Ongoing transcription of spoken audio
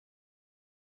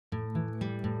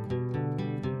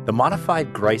The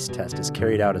Modified Griess Test is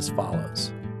carried out as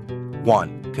follows.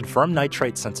 1. Confirm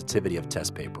nitrate sensitivity of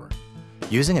test paper.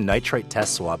 Using a nitrate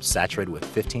test swab saturated with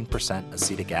 15%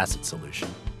 acetic acid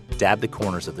solution, dab the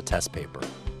corners of the test paper.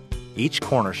 Each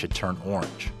corner should turn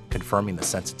orange, confirming the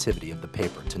sensitivity of the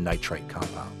paper to nitrate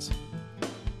compounds.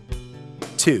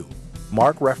 2.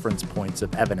 Mark reference points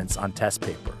of evidence on test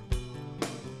paper.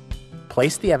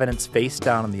 Place the evidence face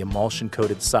down on the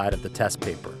emulsion-coated side of the test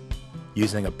paper.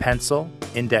 Using a pencil,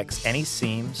 index any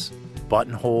seams,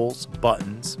 buttonholes,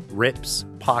 buttons, rips,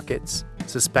 pockets,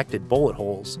 suspected bullet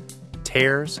holes,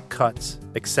 tears, cuts,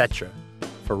 etc.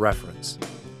 for reference.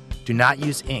 Do not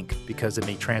use ink because it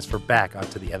may transfer back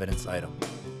onto the evidence item.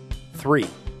 3.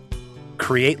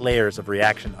 Create layers of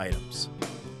reaction items.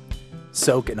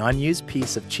 Soak an unused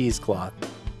piece of cheesecloth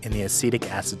in the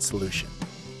acetic acid solution.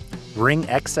 Wring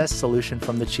excess solution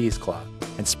from the cheesecloth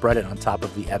and spread it on top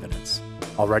of the evidence,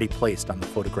 already placed on the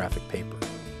photographic paper,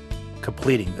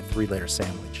 completing the 3-layer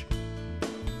sandwich.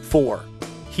 4.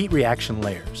 Heat reaction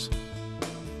layers.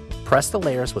 Press the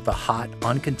layers with a hot,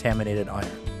 uncontaminated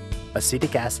iron.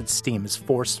 Acetic acid steam is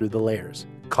forced through the layers,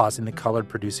 causing the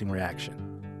color-producing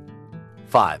reaction.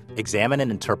 5. Examine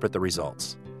and interpret the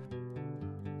results.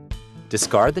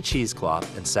 Discard the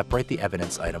cheesecloth and separate the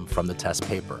evidence item from the test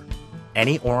paper.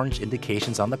 Any orange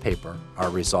indications on the paper are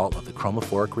a result of the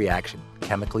chromophoric reaction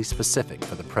chemically specific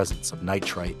for the presence of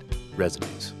nitrite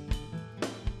residues.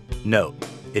 Note,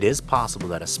 it is possible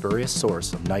that a spurious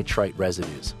source of nitrite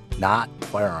residues, not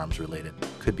firearms related,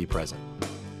 could be present.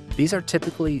 These are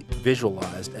typically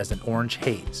visualized as an orange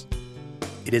haze.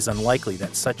 It is unlikely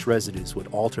that such residues would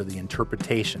alter the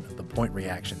interpretation of the point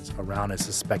reactions around a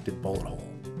suspected bullet hole.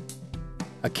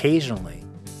 Occasionally,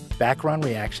 background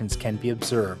reactions can be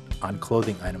observed on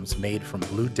clothing items made from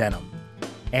blue denim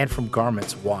and from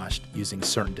garments washed using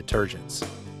certain detergents.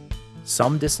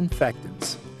 Some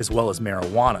disinfectants, as well as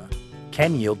marijuana,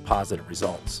 can yield positive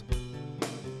results.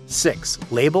 6.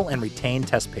 Label and retain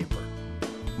test paper.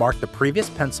 Mark the previous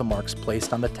pencil marks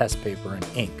placed on the test paper in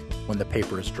ink when the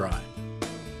paper is dry.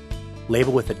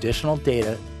 Label with additional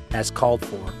data as called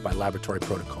for by laboratory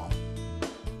protocol.